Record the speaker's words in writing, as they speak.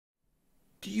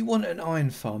Do you want an iron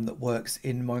farm that works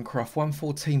in Minecraft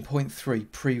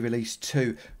 1.14.3 pre-release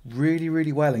 2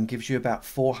 really well and gives you about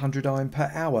 400 iron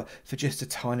per hour for just a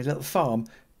tiny little farm?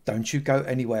 Don't you go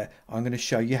anywhere. I'm going to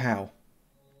show you how.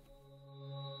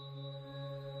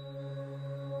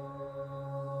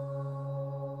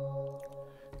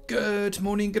 Good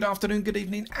morning, good afternoon, good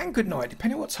evening and good night,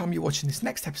 depending on what time you're watching this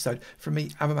next episode from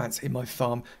me, Avomance, in my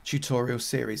farm tutorial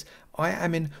series. I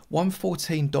am in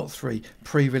 1.14.3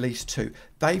 pre-release 2.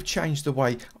 They've changed the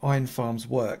way iron farms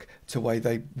work to the way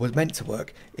they were meant to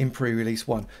work in pre-release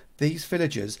 1. These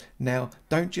villagers now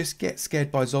don't just get scared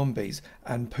by zombies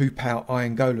and poop out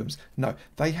iron golems. No,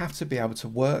 they have to be able to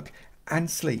work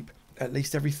and sleep at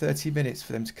least every 30 minutes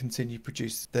for them to continue to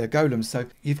produce their golems. So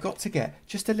you've got to get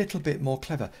just a little bit more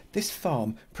clever. This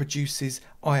farm produces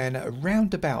iron at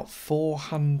around about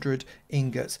 400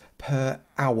 ingots per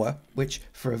hour, which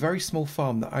for a very small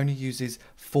farm that only uses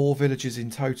 4 villagers in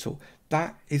total,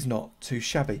 that is not too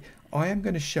shabby. I am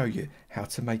going to show you how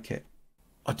to make it.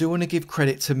 I do want to give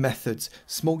credit to Methods,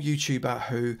 small YouTuber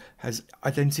who has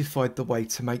identified the way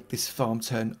to make this farm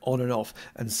turn on and off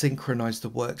and synchronize the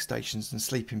workstations and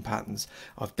sleeping patterns.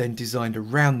 I've then designed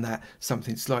around that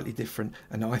something slightly different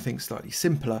and I think slightly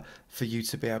simpler for you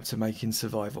to be able to make in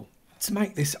survival. To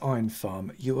make this iron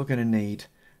farm, you are going to need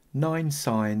 9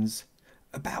 signs,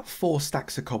 about 4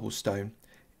 stacks of cobblestone,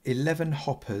 11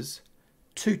 hoppers,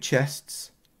 2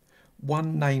 chests,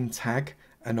 1 name tag,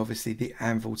 and obviously the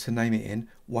anvil to name it in,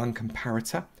 1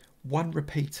 comparator, 1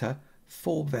 repeater,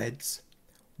 4 beds,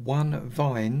 1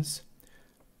 vines,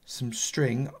 some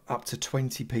string up to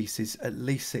 20 pieces, at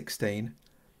least 16,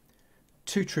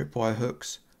 2 tripwire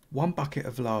hooks, 1 bucket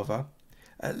of lava,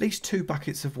 at least 2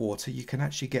 buckets of water. You can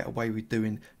actually get away with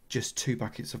doing just 2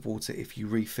 buckets of water if you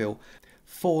refill,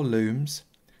 4 looms,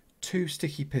 2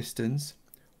 sticky pistons,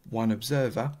 1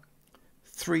 observer,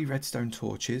 3 redstone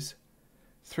torches,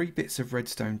 3 bits of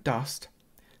redstone dust,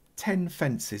 10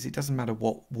 fences, it doesn't matter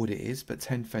what wood it is, but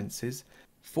 10 fences,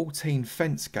 14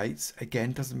 fence gates,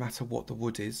 again doesn't matter what the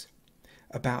wood is,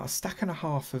 about 1.5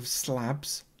 stacks of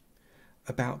slabs,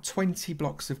 about 20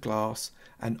 blocks of glass,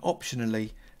 and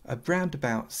optionally around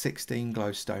about 16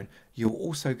 glowstone. You're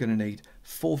also going to need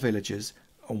 4 villagers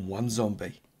and 1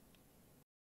 zombie.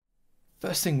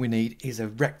 First thing we need is a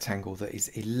rectangle that is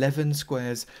 11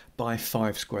 squares by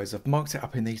 5 squares. I've marked it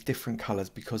up in these different colours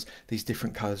because these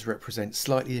different colours represent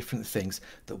slightly different things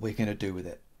that we're going to do with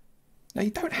it. Now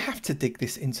you don't have to dig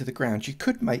this into the ground. You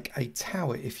could make a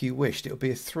tower if you wished. It'll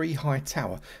be a 3-high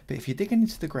tower, but if you're digging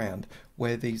into the ground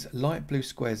where these light blue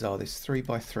squares are, this 3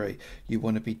 by 3, you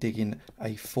want to be digging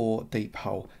a 4 deep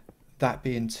hole. That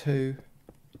being 2,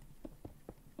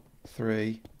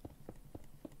 3,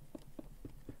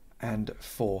 and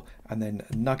 4, and then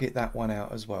nugget that one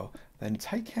out as well. Then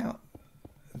take out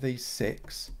these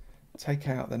 6, take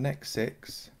out the next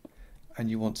 6, and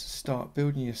you want to start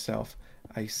building yourself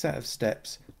a set of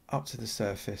steps up to the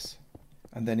surface.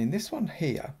 And then in this one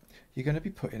here, you're going to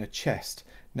be putting a chest.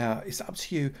 Now it's up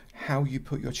to you how you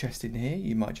put your chest in here.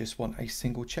 You might just want a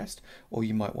single chest, or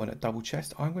you might want a double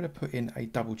chest. I'm going to put in a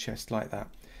double chest like that,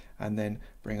 and then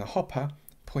bring a hopper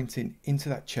pointing into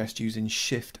that chest using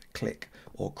shift click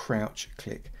or crouch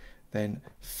click. Then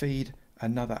feed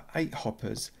another 8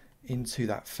 hoppers into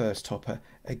that first hopper,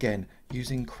 again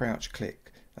using crouch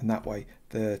click, and that way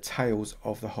the tails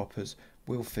of the hoppers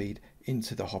will feed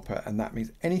into the hopper, and that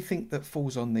means anything that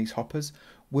falls on these hoppers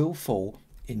will fall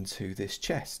into this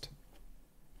chest.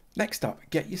 Next up,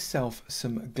 get yourself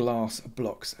some glass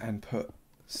blocks and put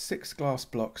 6 glass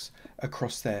blocks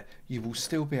across there. You will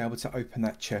still be able to open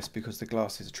that chest because the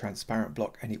glass is a transparent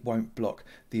block and it won't block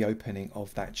the opening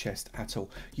of that chest at all.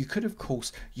 You could of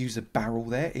course use a barrel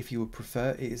there if you would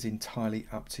prefer. It is entirely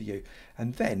up to you.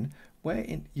 And then where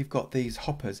you've got these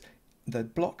hoppers, the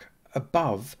block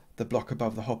above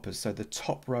the hoppers, so the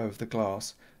top row of the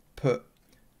glass, put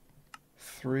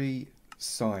 3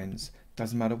 signs.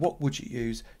 Doesn't matter what wood you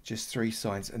use, just 3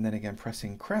 signs, and then again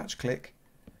pressing crouch click,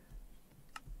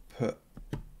 put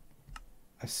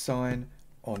a sign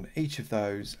on each of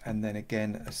those, and then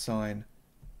again a sign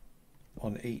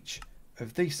on each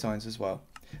of these signs as well.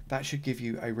 That should give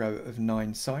you a row of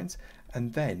 9 signs,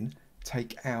 and then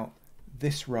take out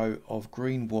this row of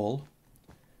green wool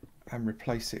and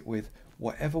replace it with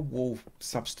whatever wool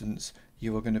substance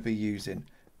you are going to be using.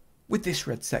 With this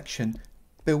red section,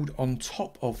 build on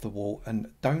top of the wall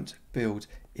and don't build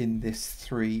in this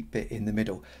 3 bit in the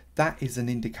middle. That is an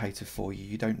indicator for you.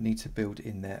 You don't need to build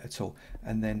in there at all.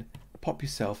 And then pop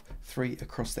yourself 3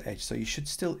 across the edge, so you should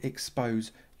still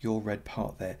expose your red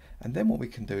part there. And then what we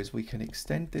can do is we can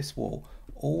extend this wall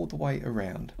all the way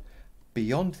around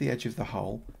beyond the edge of the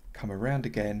hole come around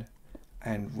again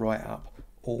and right up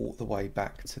all the way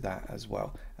back to that as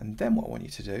well. And then what I want you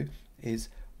to do is,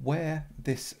 where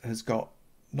this has got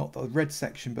not the red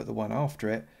section but the one after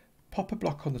it, pop a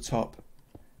block on the top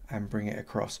and bring it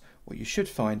across. What you should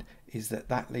find is that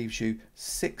that leaves you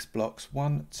 6 blocks,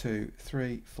 1, 2,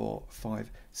 3, 4,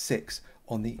 5, 6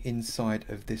 on the inside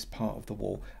of this part of the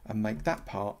wall, and make that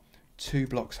part 2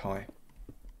 blocks high,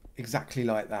 exactly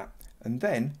like that. And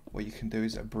then what you can do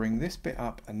is bring this bit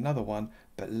up another one,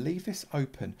 but leave this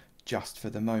open just for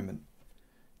the moment.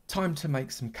 Time to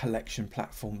make some collection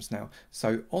platforms now.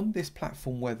 So on this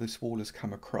platform where this wall has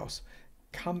come across,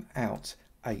 come out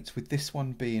 8, with this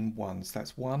one being 1. So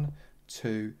that's 1,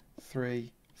 2,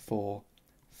 3, 4,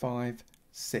 5,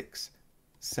 6,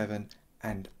 7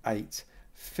 and 8.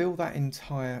 Fill that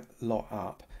entire lot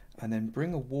up and then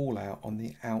bring a wall out on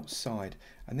the outside,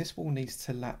 and this wall needs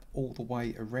to lap all the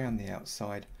way around the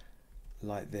outside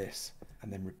like this,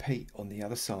 and then repeat on the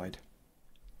other side.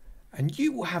 And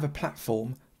you will have a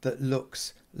platform that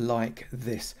looks like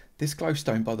this. This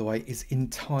glowstone, by the way, is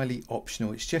entirely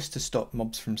optional. It's just to stop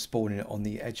mobs from spawning on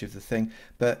the edge of the thing,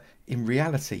 but in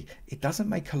reality it doesn't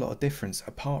make a lot of difference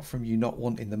apart from you not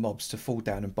wanting the mobs to fall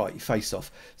down and bite your face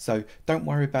off. So don't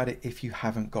worry about it if you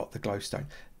haven't got the glowstone.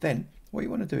 Then what you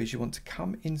want to do is you want to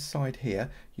come inside here.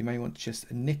 You may want to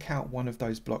just nick out one of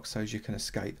those blocks so as you can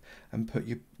escape, and put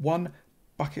your 1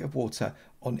 bucket of water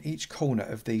on each corner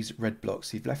of these red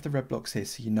blocks. You've left the red blocks here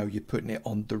so you know you're putting it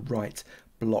on the right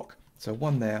block. So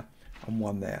 1 there and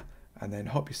 1 there, and then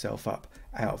hop yourself up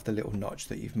out of the little notch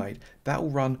that you've made. That will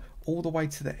run all the way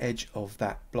to the edge of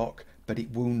that block, but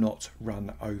it will not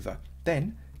run over.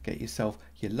 Then get yourself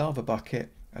your lava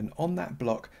bucket, and on that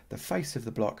block, the face of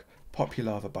the block, pop your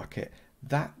lava bucket.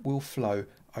 That will flow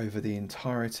over the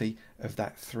entirety of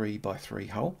that 3x3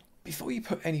 hole. Before you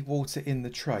put any water in the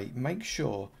tray, make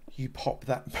sure you pop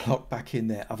that block back in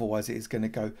there, otherwise it is going to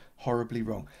go horribly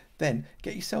wrong. Then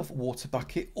get yourself a water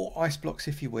bucket or ice blocks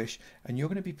if you wish, and you're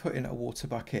going to be putting a water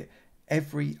bucket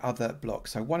every other block.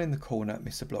 So 1 in the corner,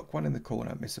 miss a block, 1 in the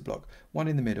corner, miss a block, 1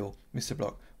 in the middle, miss a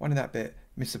block, 1 in that bit,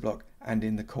 miss a block, and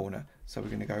in the corner. So we're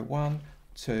going to go 1,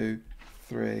 2,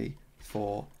 3,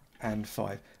 4 and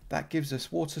 5. That gives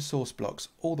us water source blocks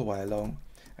all the way along,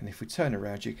 and if we turn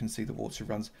around you can see the water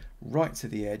runs right to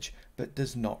the edge but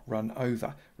does not run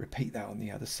over. Repeat that on the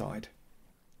other side.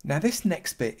 Now this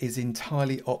next bit is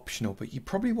entirely optional, but you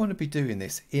probably want to be doing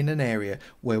this in an area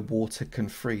where water can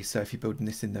freeze. So if you're building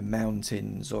this in the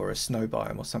mountains or a snow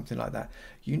biome or something like that,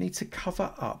 you need to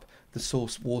cover up the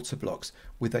source water blocks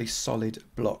with a solid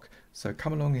block. So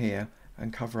come along here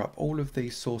and cover up all of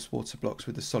these source water blocks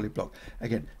with a solid block.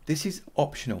 Again, this is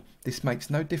optional. This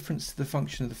makes no difference to the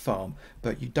function of the farm,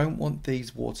 but you don't want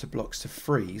these water blocks to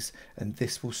freeze, and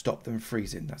this will stop them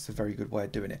freezing. That's a very good way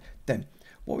of doing it. Then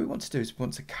what we want to do is we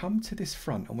want to come to this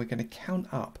front, and we're going to count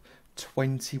up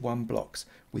 21 blocks,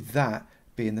 with that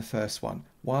being the first one.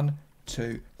 1,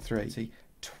 2, 3,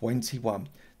 21.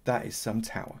 That is some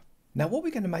tower. Now what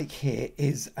we're going to make here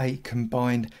is a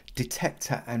combined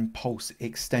detector and pulse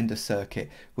extender circuit,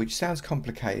 which sounds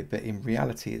complicated, but in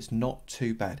reality it's not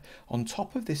too bad. On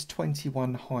top of this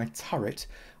 21 high turret,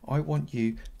 I want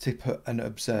you to put an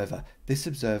observer. This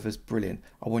observer's brilliant.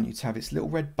 I want you to have its little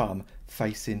red bum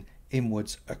facing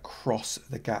inwards across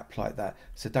the gap like that.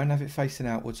 So don't have it facing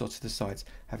outwards or to the sides,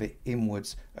 have it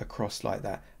inwards across like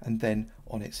that, and then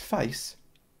on its face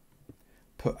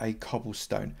put a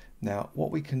cobblestone. Now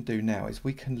what we can do now is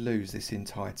we can lose this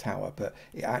entire tower, but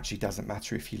it actually doesn't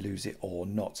matter if you lose it or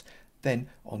not. Then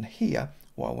on here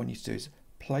what I want you to do is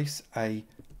place a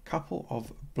couple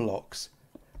of blocks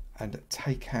and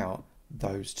take out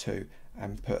those 2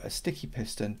 and put a sticky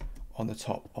piston on the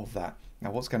top of that. Now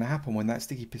what's going to happen when that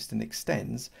sticky piston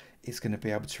extends, it's going to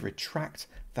be able to retract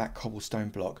that cobblestone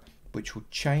block, which will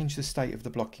change the state of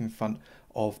the block in front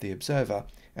of the observer,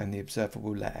 and the observer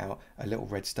will let out a little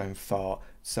redstone fart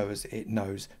so as it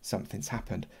knows something's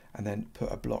happened, and then put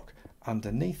a block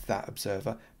underneath that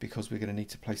observer because we're going to need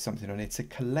to place something on it to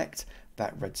collect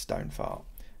that redstone fart.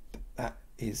 That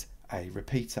is a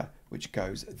repeater which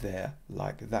goes there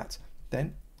like that.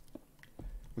 Then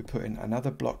we put in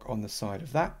another block on the side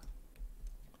of that,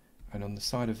 and on the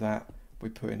side of that we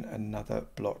put in another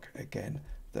block again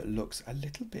that looks a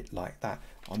little bit like that.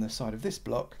 On the side of this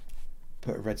block,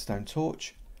 put a redstone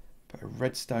torch, put a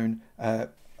redstone, a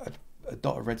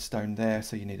dot of redstone there,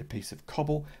 so you need a piece of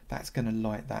cobble. That's going to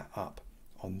light that up.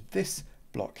 On this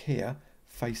block here,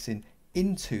 facing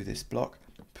into this block,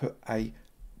 put a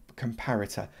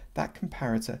comparator. That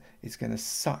comparator is going to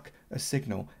suck a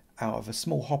signal out of a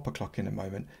small hopper clock in a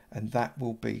moment, and that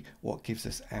will be what gives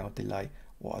us our delay.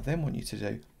 What I then want you to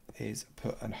do is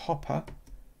put a hopper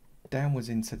downwards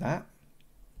into that,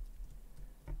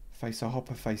 face a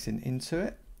hopper facing into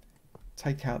it,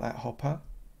 take out that hopper,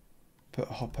 put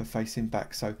a hopper facing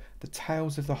back, so the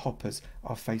tails of the hoppers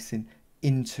are facing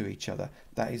into each other.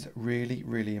 That is really,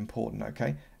 really important,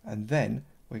 okay? And then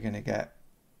we're going to get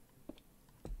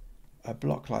a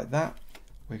block like that.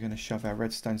 We're going to shove our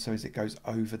redstone so as it goes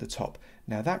over the top.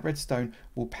 Now that redstone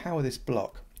will power this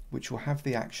block, which will have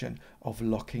the action of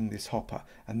locking this hopper,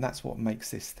 and that's what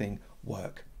makes this thing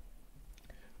work.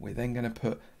 We're then going to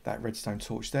put that redstone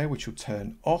torch there, which will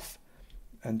turn off,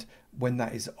 and when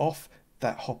that is off,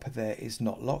 that hopper there is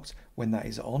not locked. When that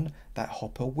is on, that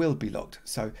hopper will be locked.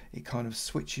 So it kind of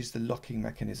switches the locking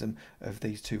mechanism of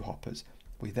these two hoppers.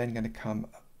 We're then going to come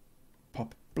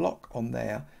pop a block on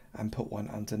there and put one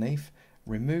underneath.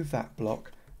 Remove that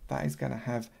block. That is going to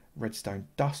have redstone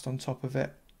dust on top of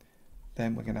it.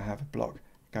 Then we're going to have a block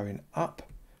going up.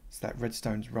 So that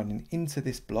redstone's running into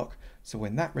this block. So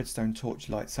when that redstone torch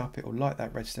lights up, it will light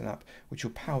that redstone up, which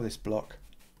will power this block.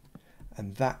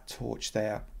 And that torch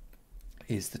there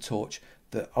is the torch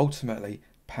that ultimately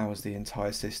powers the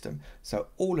entire system. So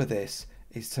all of this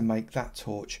is to make that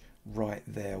torch right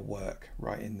there work,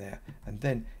 right in there. And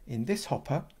then in this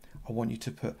hopper, I want you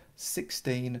to put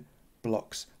 16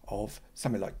 blocks of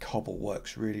something like cobble.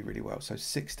 Works really, really well. So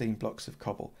 16 blocks of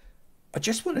cobble. I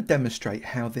just want to demonstrate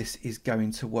how this is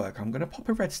going to work. I'm going to pop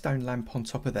a redstone lamp on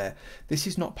top of there. This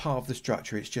is not part of the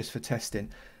structure, it's just for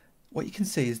testing. What you can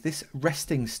see is this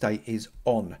resting state is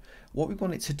on. What we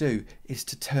want it to do is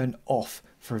to turn off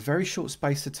for a very short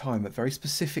space of time at very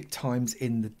specific times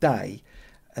in the day,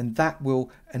 and that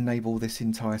will enable this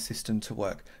entire system to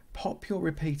work. Pop your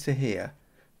repeater here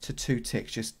to 2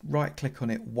 ticks, just right click on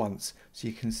it once so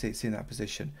you can see it's in that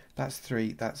position. That's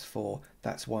 3, that's 4,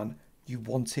 that's 1. You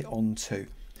want it on 2.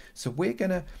 So we're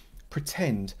going to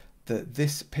pretend that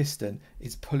this piston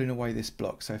is pulling away this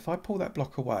block. So if I pull that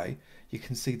block away, you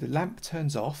can see the lamp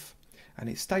turns off, and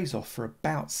it stays off for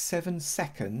about 7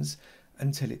 seconds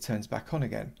until it turns back on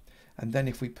again. And then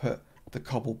if we put the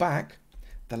cobble back,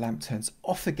 the lamp turns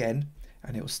off again,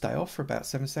 and it will stay off for about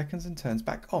 7 seconds and turns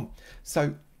back on.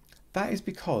 So that is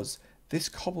because this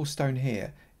cobblestone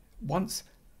here, once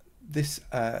this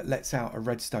lets out a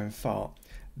redstone fart,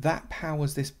 that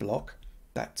powers this block,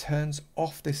 that turns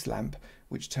off this lamp,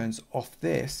 which turns off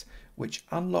this, which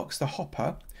unlocks the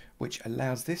hopper, which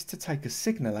allows this to take a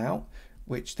signal out,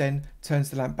 which then turns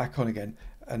the lamp back on again.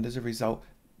 And as a result,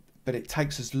 but it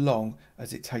takes as long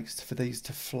as it takes for these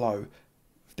to flow,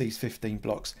 these 15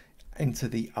 blocks, into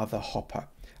the other hopper.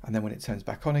 And then when it turns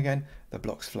back on again, the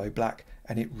blocks flow back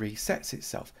and it resets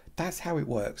itself. That's how it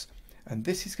works. And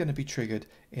this is going to be triggered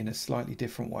in a slightly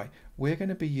different way. We're going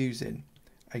to be using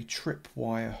a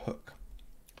tripwire hook.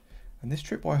 And this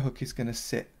tripwire hook is going to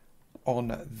sit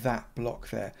on that block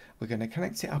there. We're going to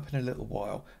connect it up in a little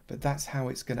while, but that's how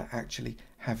it's going to actually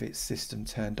have its system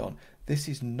turned on. This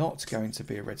is not going to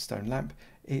be a redstone lamp.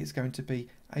 It is going to be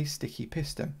a sticky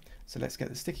piston. So let's get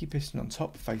the sticky piston on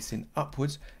top facing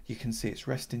upwards. You can see its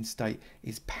resting state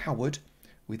is powered.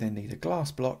 We then need a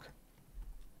glass block,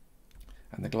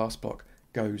 and the glass block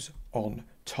goes on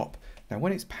top. Now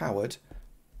when it's powered,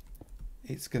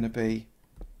 it's going to be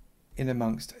in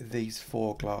amongst these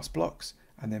 4 glass blocks,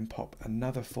 and then pop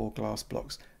another 4 glass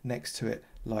blocks next to it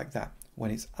like that.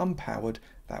 When it's unpowered,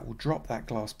 that will drop that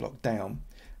glass block down,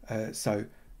 so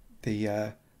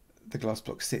the glass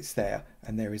block sits there,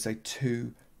 and there is a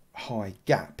 2 high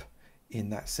gap in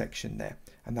that section there,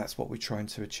 and that's what we're trying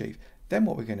to achieve. Then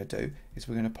what we're going to do is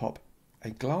we're going to pop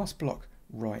a glass block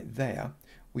right there.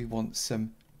 We want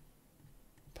some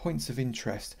points of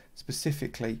interest,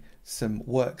 specifically some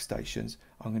workstations.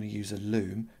 I'm going to use a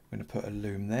loom. I'm going to put a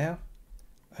loom there,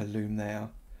 a loom there,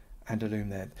 and a loom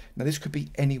there. Now this could be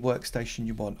any workstation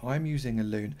you want. I'm using a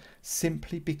loom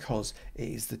simply because it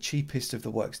is the cheapest of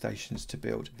the workstations to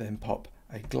build. Then pop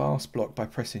a glass block by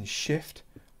pressing shift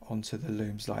onto the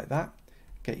looms like that.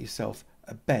 Get yourself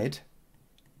a bed,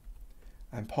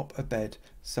 and pop a bed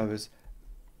so as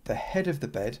the head of the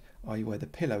bed, i.e. where the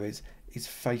pillow is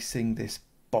facing this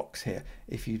box here.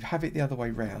 If you have it the other way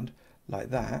round like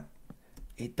that,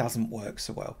 it doesn't work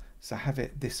so well. So have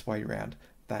it this way round.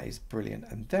 That is brilliant.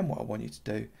 And then what I want you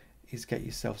to do is get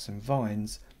yourself some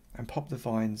vines and pop the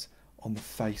vines on the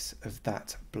face of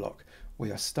that block.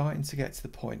 We are starting to get to the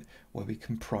point where we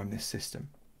can prime this system.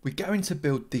 We're going to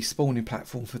build the spawning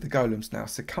platform for the golems now.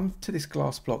 So come to this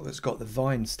glass block that's got the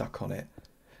vine stuck on it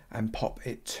and pop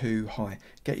it 2 high.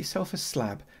 Get yourself a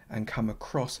slab and come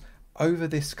across over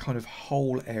this kind of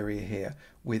whole area here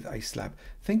with a slab.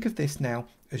 Think of this now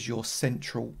as your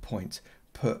central point.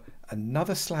 put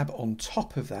another slab on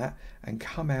top of that and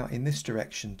come out in this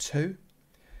direction 2,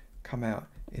 come out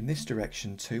in this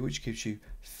direction 2, which gives you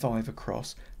 5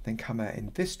 across, then come out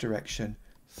in this direction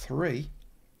 3,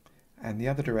 and the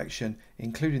other direction,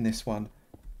 including this one,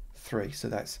 3. So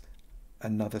that's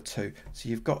another 2. So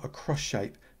you've got a cross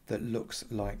shape that looks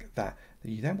like that.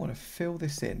 You then want to fill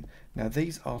this in. Now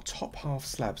these are top half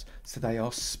slabs, so they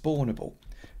are spawnable.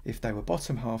 If they were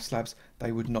bottom half slabs,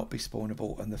 they would not be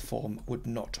spawnable and the form would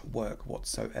not work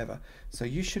whatsoever. So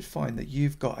you should find that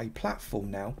you've got a platform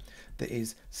now that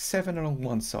is 7 along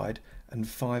one side and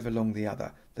 5 along the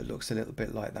other, that looks a little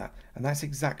bit like that. And that's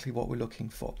exactly what we're looking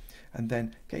for. And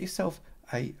then get yourself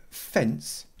a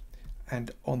fence,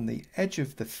 and on the edge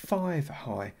of the 5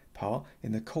 high part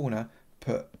in the corner,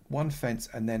 put one fence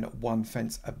and then one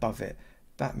fence above it.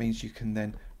 That means you can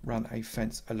then run a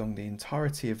fence along the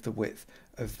entirety of the width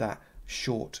of that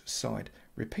short side.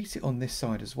 Repeat it on this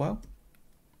side as well.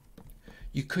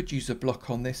 You could use a block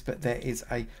on this, but there is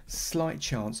a slight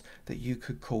chance that you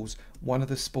could cause one of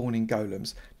the spawning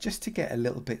golems just to get a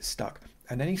little bit stuck.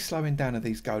 And any slowing down of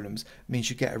these golems means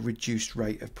you get a reduced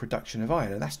rate of production of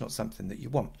iron, and that's not something that you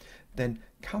want. Then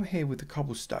come here with the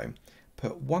cobblestone,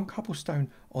 put one cobblestone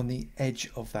on the edge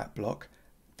of that block,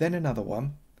 then another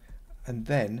one, and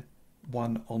then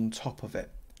one on top of it.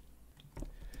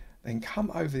 Then come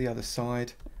over the other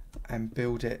side and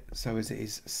build it so as it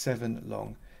is 7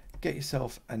 long. Get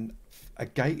yourself a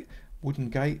gate, wooden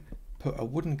gate, put a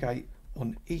wooden gate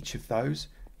on each of those.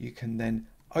 You can then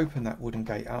open that wooden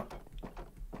gate up.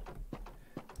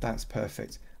 That's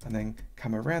perfect. And then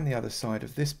come around the other side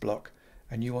of this block,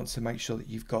 and you want to make sure that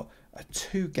you've got a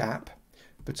 2 gap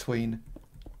between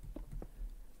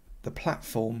the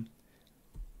platform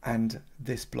and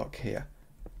this block here,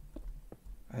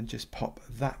 and just pop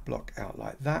that block out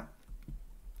like that.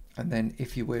 And then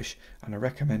if you wish, and I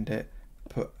recommend it,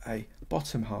 put a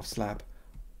bottom half slab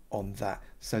on that,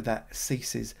 so that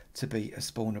ceases to be a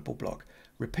spawnable block.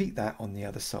 Repeat that on the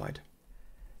other side.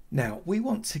 Now we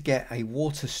want to get a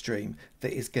water stream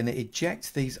that is going to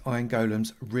eject these iron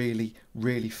golems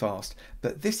really fast,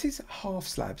 but this is half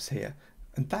slabs here,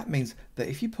 and that means that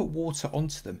if you put water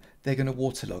onto them, they're going to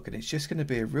waterlog, and it's just going to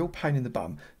be a real pain in the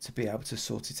bum to be able to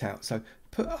sort it out. So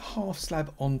put a half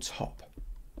slab on top.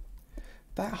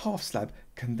 That half slab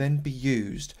can then be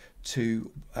used to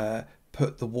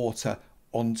put the water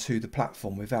onto the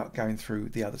platform without going through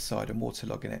the other side and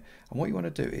waterlogging it. And what you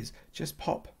want to do is just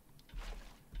pop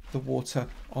the water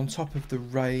on top of the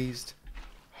raised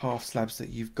half slabs that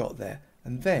you've got there,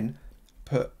 and then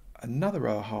put another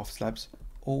row of half slabs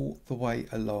all the way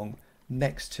along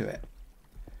next to it,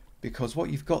 because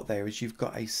what you've got there is you've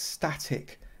got a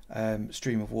static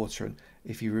stream of water, and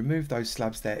if you remove those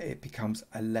slabs there, it becomes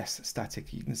a less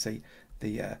static. You can see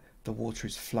the water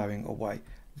is flowing away.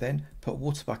 Then put a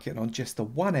water bucket on just the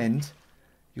one end.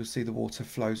 You'll see the water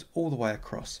flows all the way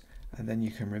across, and then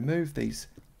you can remove these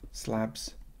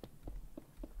slabs,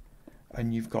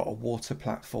 and you've got a water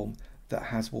platform that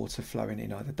has water flowing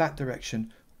in either that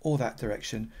direction or that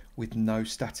direction with no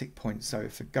static point. So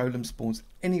if a golem spawns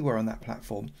anywhere on that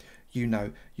platform, you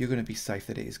know you're going to be safe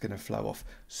that it is going to flow off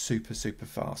super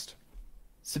fast.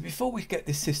 So before we get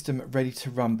this system ready to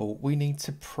rumble, we need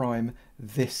to prime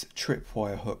this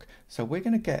tripwire hook. So we're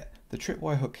going to get the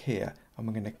tripwire hook here, and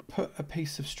we're going to put a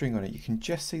piece of string on it. You can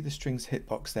just see the strings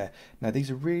hitbox there. Now these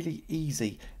are really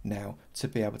easy now to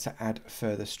be able to add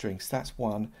further strings. That's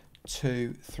 1,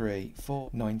 2, 3, 4,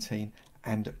 19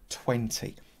 and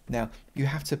 20. Now you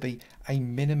have to be a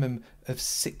minimum of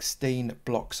 16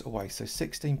 blocks away, so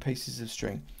 16 pieces of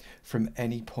string from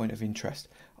any point of interest.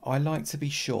 I like to be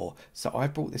sure, so I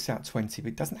brought this out 20, but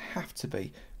it doesn't have to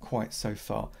be quite so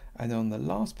far. And then on the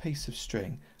last piece of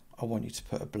string, I want you to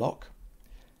put a block,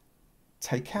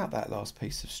 take out that last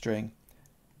piece of string,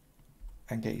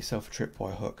 and get yourself a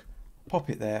tripwire hook,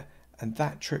 pop it there, and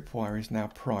that tripwire is now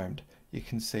primed. You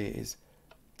can see it is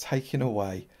taking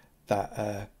away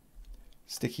that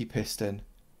sticky piston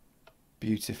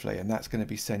beautifully, and that's going to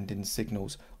be sending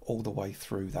signals all the way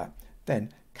through that.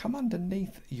 Then come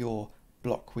underneath your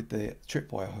block with the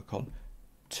tripwire hook on,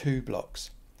 2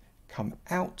 blocks, come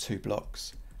out 2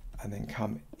 blocks, and then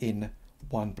come in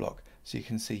 1 block. So you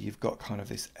can see you've got kind of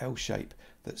this L shape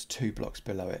that's 2 blocks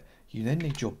below it. You then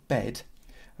need your bed,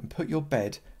 and put your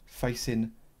bed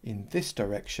facing in this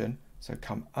direction, so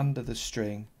come under the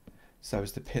string so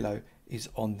as the pillow is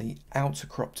on the outer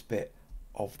cropped bit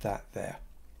of that there.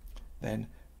 Then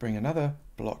bring another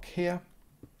block here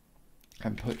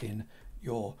and put in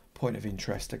your point of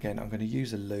interest. Again, I'm going to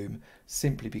use a loom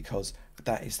simply because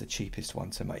that is the cheapest one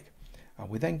to make. And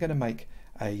we're then going to make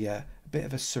a bit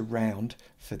of a surround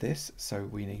for this. So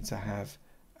we need to have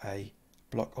a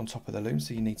block on top of the loom.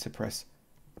 So you need to press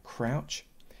crouch,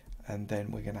 and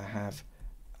then we're going to have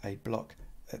a block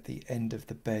at the end of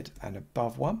the bed and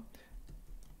above one,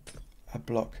 a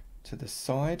block to the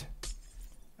side,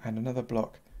 and another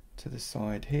block to the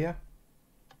side here,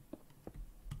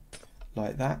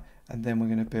 like that. And then we're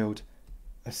going to build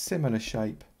a similar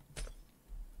shape,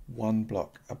 one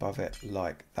block above it,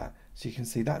 like that. So you can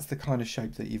see that's the kind of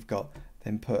shape that you've got.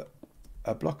 Then put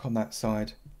a block on that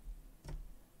side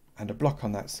and a block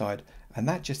on that side, and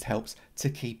that just helps to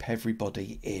keep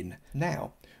everybody in.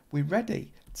 Now we're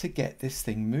ready to get this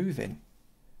thing moving.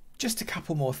 Just a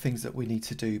couple more things that we need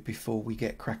to do before we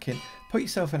get cracking. Put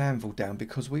yourself an anvil down,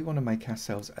 because we want to make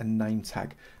ourselves a name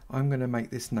tag. I'm going to make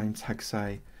this name tag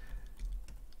say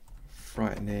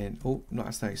frightening, oh, not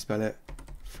that's how you spell it,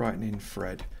 frightening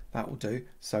Fred. That will do.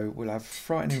 So we'll have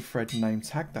frightening Fred name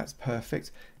tag. That's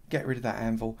perfect. Get rid of that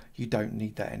anvil. You don't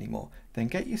need that anymore. Then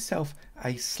get yourself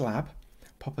a slab.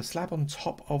 Pop a slab on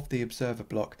top of the observer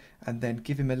block, and then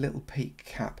give him a little peak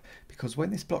cap, because when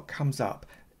this block comes up,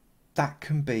 that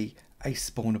can be a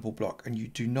spawnable block, and you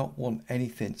do not want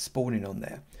anything spawning on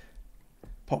there.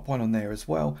 Pop one on there as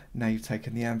well. Now you've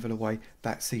taken the anvil away,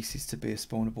 that ceases to be a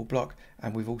spawnable block,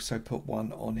 and we've also put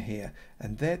one on here,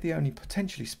 and they're the only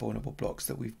potentially spawnable blocks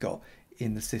that we've got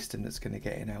in the system that's going to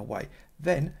get in our way.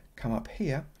 Then come up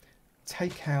here,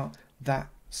 take out that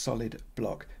solid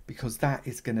block, because that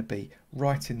is going to be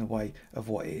right in the way of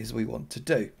what it is we want to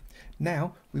do.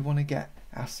 Now we want to get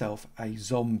ourselves a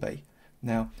zombie.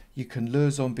 Now you can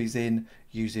lure zombies in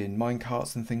using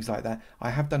minecarts and things like that. I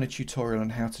have done a tutorial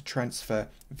on how to transfer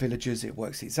villagers. It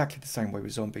works exactly the same way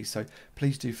with zombies, so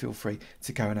please do feel free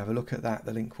to go and have a look at that.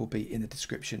 The link will be in the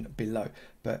description below.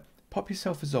 But pop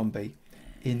yourself a zombie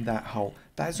in that hole.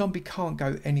 That zombie can't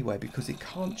go anywhere, because it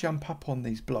can't jump up on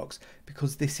these blocks,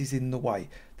 because this is in the way.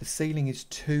 The ceiling is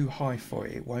too high for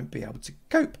it. It won't be able to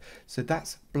cope. So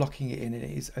that's blocking it in, and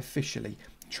it is officially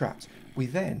trapped. We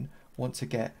then want to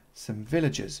get some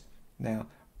villagers. Now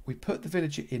we put the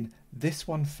villager in this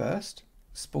one first,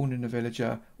 spawn in a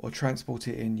villager, or transport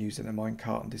it in using a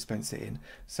minecart and dispense it in,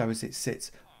 so as it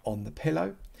sits on the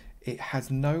pillow. It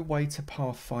has no way to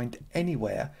pathfind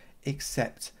anywhere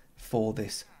except for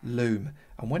this loom,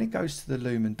 and when it goes to the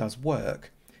loom and does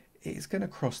work, it's going to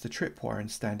cross the tripwire and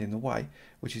stand in the way,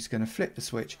 which is going to flip the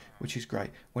switch, which is great.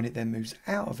 When it then moves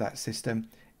out of that system,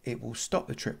 it will stop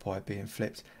the tripwire being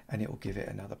flipped, and it will give it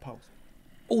another pulse.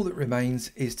 All that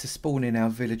remains is to spawn in our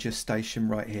villager station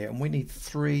right here, and we need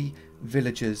 3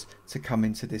 villagers to come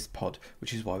into this pod,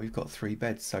 which is why we've got 3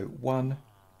 beds. So 1,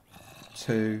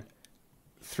 2,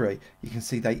 3. You can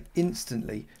see they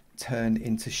instantly turn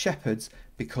into shepherds,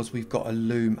 because we've got a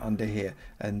loom under here,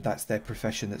 and that's their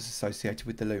profession that's associated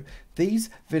with the loom. These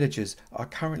villagers are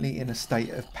currently in a state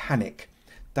of panic.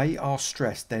 They are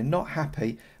stressed. They're not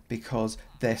happy, because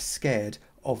they're scared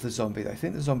of the zombie. They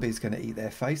think the zombie is going to eat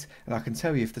their face, and I can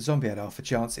tell you, if the zombie had half a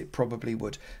chance, it probably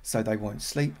would. So they won't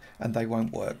sleep and they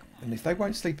won't work, and if they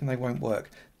won't sleep and they won't work,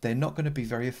 they're not going to be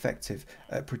very effective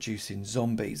at producing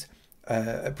zombies,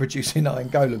 producing Iron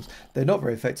Golems. They're not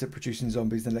very effective at producing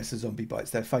zombies unless a zombie bites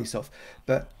their face off.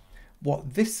 But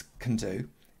what this can do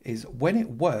is, when it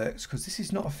works, because this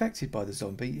is not affected by the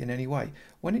zombie in any way,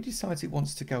 when it decides it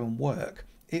wants to go and work,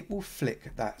 it will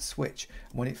flick that switch,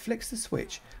 and when it flicks the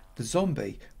switch, the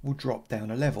zombie will drop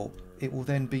down a level. It will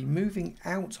then be moving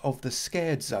out of the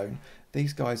scared zone.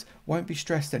 These guys won't be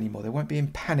stressed anymore. They won't be in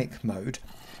panic mode,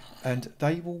 and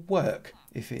they will work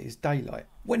if it is daylight.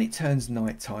 When it turns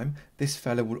night time, this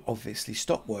fella will obviously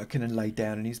stop working and lay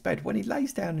down in his bed. When he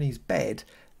lays down in his bed,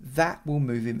 that will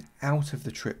move him out of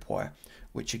the tripwire,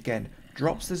 which again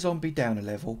drops the zombie down a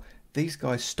level. These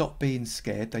guys stop being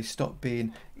scared. They stop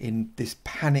being in this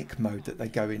panic mode that they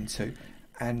go into,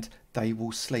 and they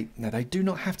will sleep. Now they do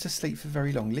not have to sleep for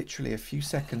very long. Literally a few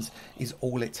seconds is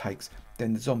all it takes.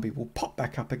 Then the zombie will pop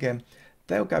back up again.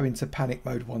 They'll go into panic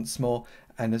mode once more,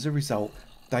 and as a result,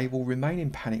 they will remain in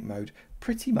panic mode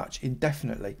pretty much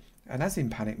indefinitely. And as in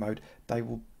panic mode, they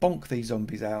will bonk these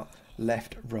zombies out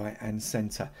left, right and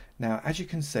centre. Now as you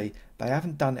can see, they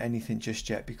haven't done anything just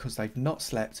yet, because they've not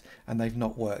slept and they've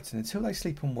not worked, and until they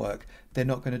sleep and work, they're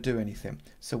not going to do anything.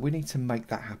 So we need to make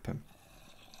that happen.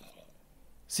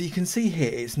 So you can see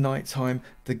here it's night time.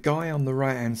 The guy on the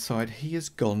right hand side, he has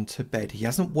gone to bed. He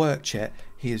hasn't worked yet,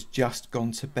 he has just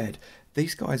gone to bed.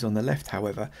 These guys on the left,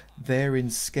 however, they're in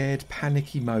scared,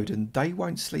 panicky mode, and they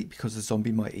won't sleep because the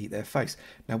zombie might eat their face.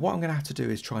 Now what I'm going to have to do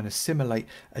is try and assimilate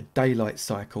a daylight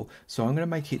cycle. So I'm going to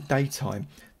make it daytime.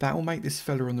 That will make this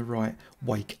fella on the right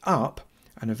wake up,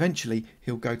 and eventually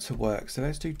he'll go to work. So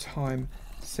let's do time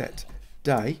set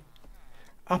day,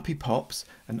 up he pops,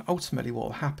 and ultimately what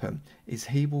will happen is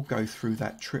he will go through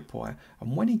that tripwire,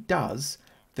 and when he does,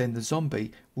 then the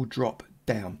zombie will drop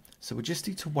down. So we just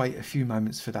need to wait a few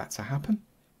moments for that to happen.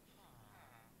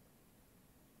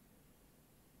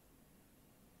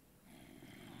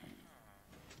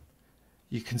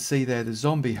 You can see there the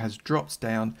zombie has dropped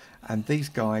down, and these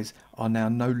guys are now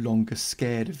no longer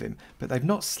scared of him, but they've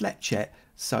not slept yet,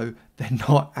 so they're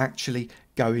not actually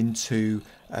going to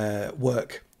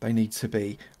work. They need to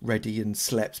be ready and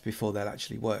slept before they'll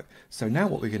actually work. So now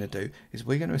what we're going to do is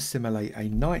we're going to assimilate a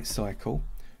night cycle,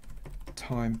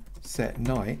 time set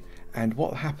night, and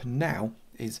what will happen now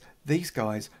is these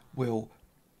guys will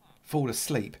fall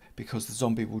asleep because the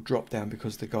zombie will drop down,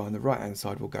 because the guy on the right hand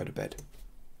side will go to bed.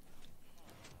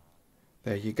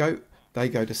 There you go, they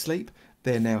go to sleep.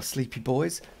 They're now sleepy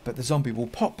boys, but the zombie will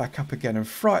pop back up again and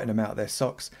frighten them out of their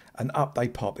socks, and up they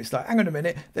pop. It's like, hang on a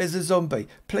minute, there's a zombie.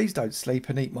 Please don't sleep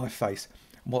and eat my face.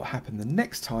 And what happened the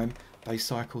next time they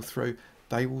cycle through,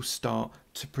 they will start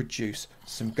to produce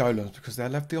some golems because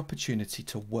they'll have the opportunity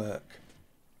to work.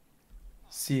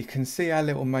 So you can see our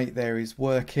little mate there is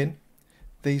working.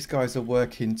 These guys are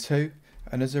working too,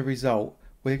 and as a result,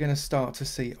 we're going to start to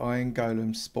see Iron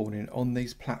Golems spawning on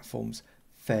these platforms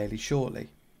fairly shortly.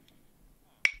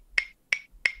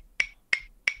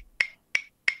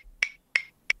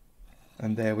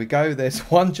 And there we go, there's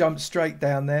one jump straight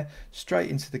down there,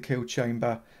 straight into the kill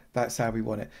chamber. That's how we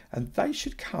want it. And they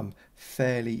should come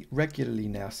fairly regularly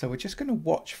now. So we're just going to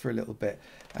watch for a little bit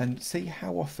and see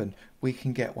how often we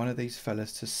can get one of these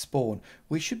fellas to spawn.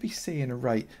 We should be seeing a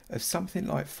rate of something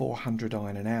like 400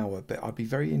 iron an hour, but I'd be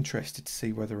very interested to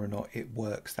see whether or not it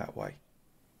works that way.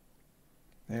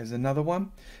 There's another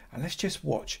one. And let's just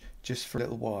watch just for a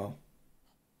little while.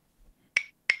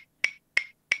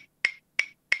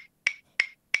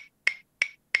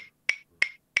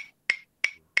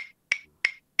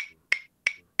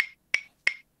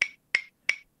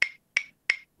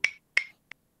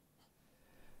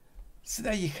 So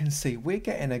there you can see we're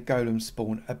getting a golem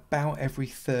spawn about every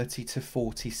 30 to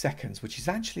 40 seconds, which is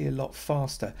actually a lot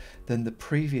faster than the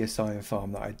previous iron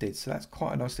farm that I did. So that's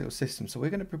quite a nice little system. So we're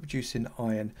going to be producing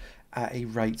iron at a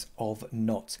rate of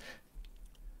knots.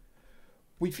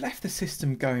 We've left the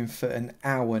system going for an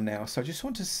hour now, so I just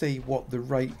want to see what the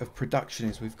rate of production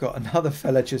is. We've got another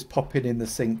fella just popping in the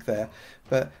sink there,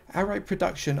 but our rate of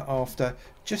production after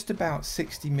just about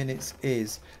 60 minutes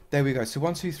is, there we go, so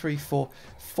 1, 2, 3, 4,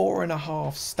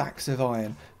 4.5 stacks of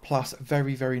iron, plus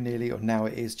very, very nearly, or now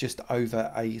it is just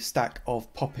over a stack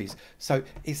of poppies. So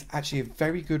it's actually a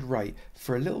very good rate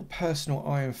for a little personal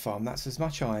iron farm. That's as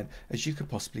much iron as you could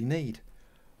possibly need.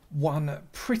 One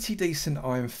pretty decent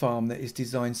iron farm that is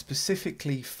designed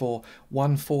specifically for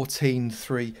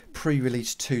 1.14.3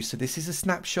 pre-release 2. So this is a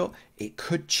snapshot. It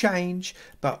could change,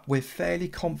 but we're fairly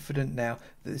confident now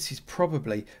that this is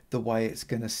probably the way it's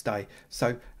going to stay.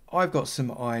 So I've got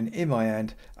some iron in my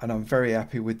hand and I'm very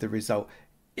happy with the result.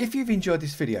 If you've enjoyed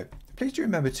this video, please do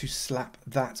remember to slap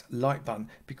that like button.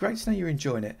 It'd be great to know you're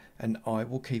enjoying it, and I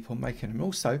will keep on making them.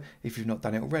 Also, if you've not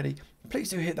done it already, please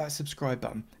do hit that subscribe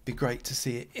button. It'd be great to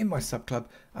see it in my sub club,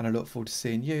 and I look forward to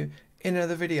seeing you in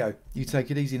another video. You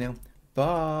take it easy now.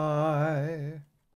 Bye.